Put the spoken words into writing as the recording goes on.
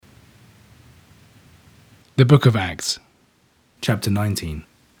The Book of Acts. Chapter 19.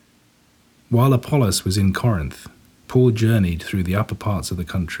 While Apollos was in Corinth, Paul journeyed through the upper parts of the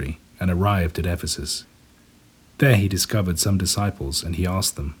country and arrived at Ephesus. There he discovered some disciples, and he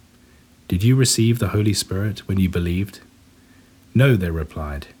asked them, "Did you receive the Holy Spirit when you believed?" "No," they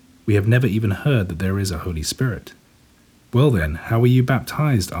replied. "We have never even heard that there is a Holy Spirit." "Well then, how were you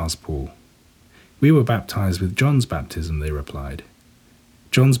baptized?" asked Paul. "We were baptized with John's baptism," they replied.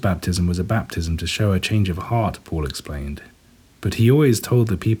 John's baptism was a baptism to show a change of heart, Paul explained. But he always told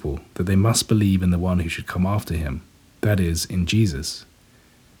the people that they must believe in the one who should come after him, that is, in Jesus.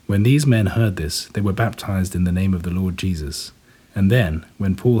 When these men heard this, they were baptized in the name of the Lord Jesus. And then,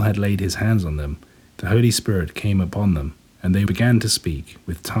 when Paul had laid his hands on them, the Holy Spirit came upon them, and they began to speak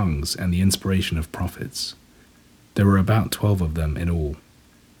with tongues and the inspiration of prophets. There were about 12 of them in all.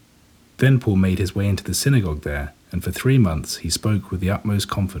 Then Paul made his way into the synagogue there, and for 3 months he spoke with the utmost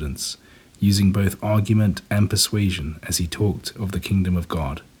confidence, using both argument and persuasion as he talked of the kingdom of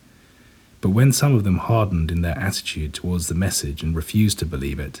God. But when some of them hardened in their attitude towards the message and refused to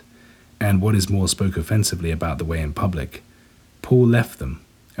believe it, and what is more spoke offensively about the way in public, Paul left them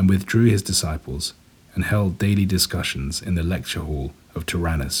and withdrew his disciples and held daily discussions in the lecture hall of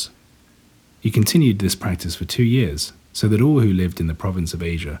Tyrannus. He continued this practice for 2 years, so that all who lived in the province of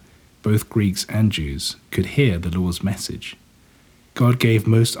Asia, both Greeks and Jews, could hear the Lord's message. God gave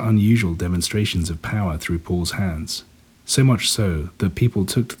most unusual demonstrations of power through Paul's hands, so much so that people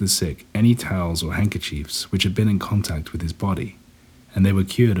took to the sick any towels or handkerchiefs which had been in contact with his body, and they were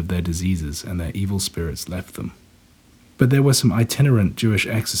cured of their diseases and their evil spirits left them. But there were some itinerant Jewish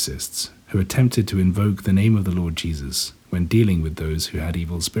exorcists who attempted to invoke the name of the Lord Jesus when dealing with those who had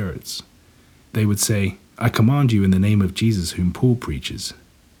evil spirits. They would say, "I command you in the name of Jesus whom Paul preaches."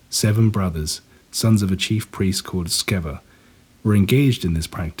 7 brothers, sons of a chief priest called Sceva, were engaged in this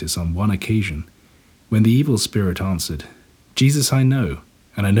practice on one occasion, when the evil spirit answered, "Jesus I know,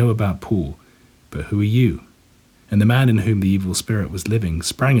 and I know about Paul, but who are you?" And the man in whom the evil spirit was living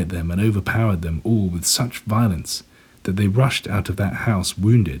sprang at them and overpowered them all with such violence that they rushed out of that house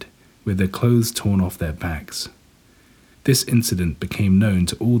wounded, with their clothes torn off their backs. This incident became known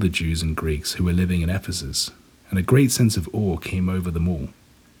to all the Jews and Greeks who were living in Ephesus, and a great sense of awe came over them all,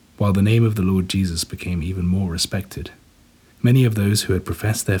 while the name of the Lord Jesus became even more respected. Many of those who had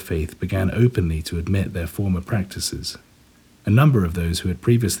professed their faith began openly to admit their former practices. A number of those who had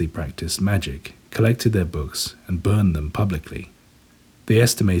previously practiced magic collected their books and burned them publicly. They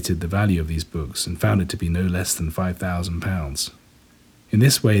estimated the value of these books and found it to be no less than £5,000. In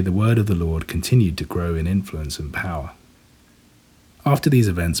this way, the word of the Lord continued to grow in influence and power. After these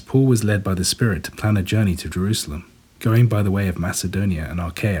events, Paul was led by the Spirit to plan a journey to Jerusalem, going by the way of Macedonia and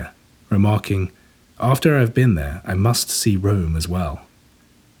Achaia, remarking, "After I have been there, I must see Rome as well."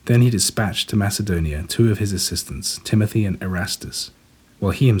 Then he dispatched to Macedonia 2 of his assistants, Timothy and Erastus,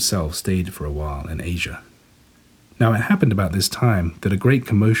 while he himself stayed for a while in Asia. Now it happened about this time that a great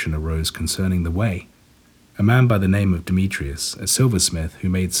commotion arose concerning the way. A man by the name of Demetrius, a silversmith who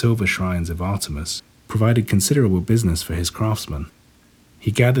made silver shrines of Artemis, provided considerable business for his craftsmen.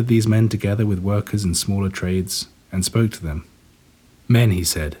 He gathered these men together with workers in smaller trades and spoke to them. "Men," he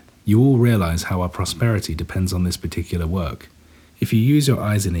said, "you all realize how our prosperity depends on this particular work. If you use your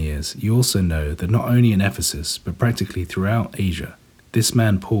eyes and ears, you also know that not only in Ephesus, but practically throughout Asia, this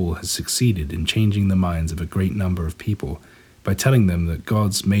man Paul has succeeded in changing the minds of a great number of people by telling them that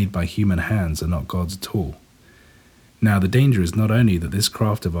gods made by human hands are not gods at all. Now the danger is not only that this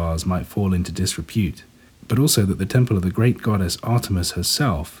craft of ours might fall into disrepute, but also that the temple of the great goddess Artemis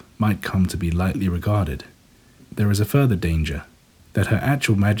herself might come to be lightly regarded. There is a further danger, that her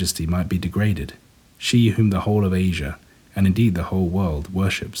actual majesty might be degraded, she whom the whole of Asia, and indeed the whole world,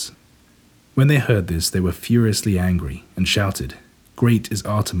 worships." When they heard this, they were furiously angry and shouted, "Great is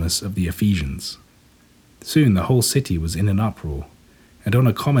Artemis of the Ephesians." Soon the whole city was in an uproar, and on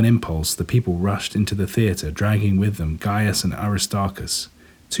a common impulse the people rushed into the theatre, dragging with them Gaius and Aristarchus,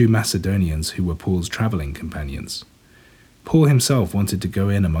 2 Macedonians who were Paul's traveling companions. Paul himself wanted to go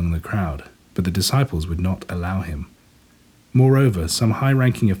in among the crowd, but the disciples would not allow him. Moreover, some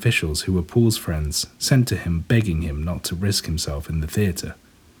high-ranking officials who were Paul's friends sent to him begging him not to risk himself in the theatre.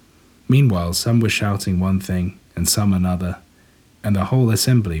 Meanwhile, some were shouting one thing and some another, and the whole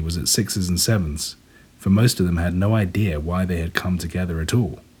assembly was at 6s and 7s, for most of them had no idea why they had come together at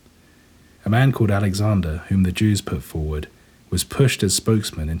all. A man called Alexander, whom the Jews put forward, was pushed as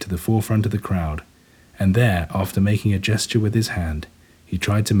spokesman into the forefront of the crowd, and there, after making a gesture with his hand, he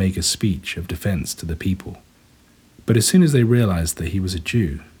tried to make a speech of defense to the people. But as soon as they realized that he was a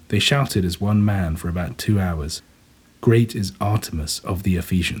Jew, they shouted as one man for about 2 hours, "Great is Artemis of the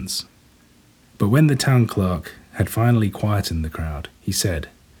Ephesians." But when the town clerk had finally quietened the crowd, he said,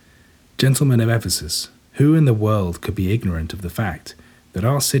 "Gentlemen of Ephesus, who in the world could be ignorant of the fact that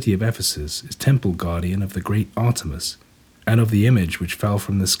our city of Ephesus is temple guardian of the great Artemis, and of the image which fell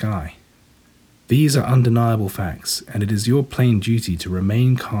from the sky? These are undeniable facts, and it is your plain duty to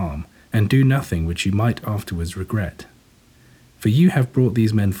remain calm and do nothing which you might afterwards regret. For you have brought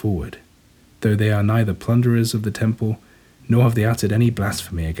these men forward, though they are neither plunderers of the temple, nor have they uttered any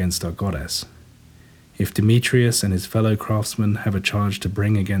blasphemy against our goddess. If Demetrius and his fellow craftsmen have a charge to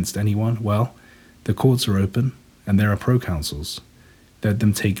bring against anyone, well, the courts are open, and there are proconsuls. Let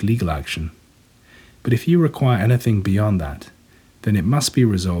them take legal action. But if you require anything beyond that, then it must be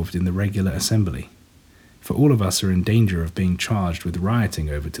resolved in the regular assembly. For all of us are in danger of being charged with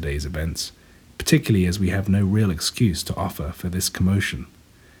rioting over today's events, particularly as we have no real excuse to offer for this commotion."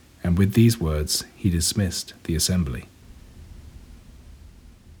 And with these words he dismissed the assembly.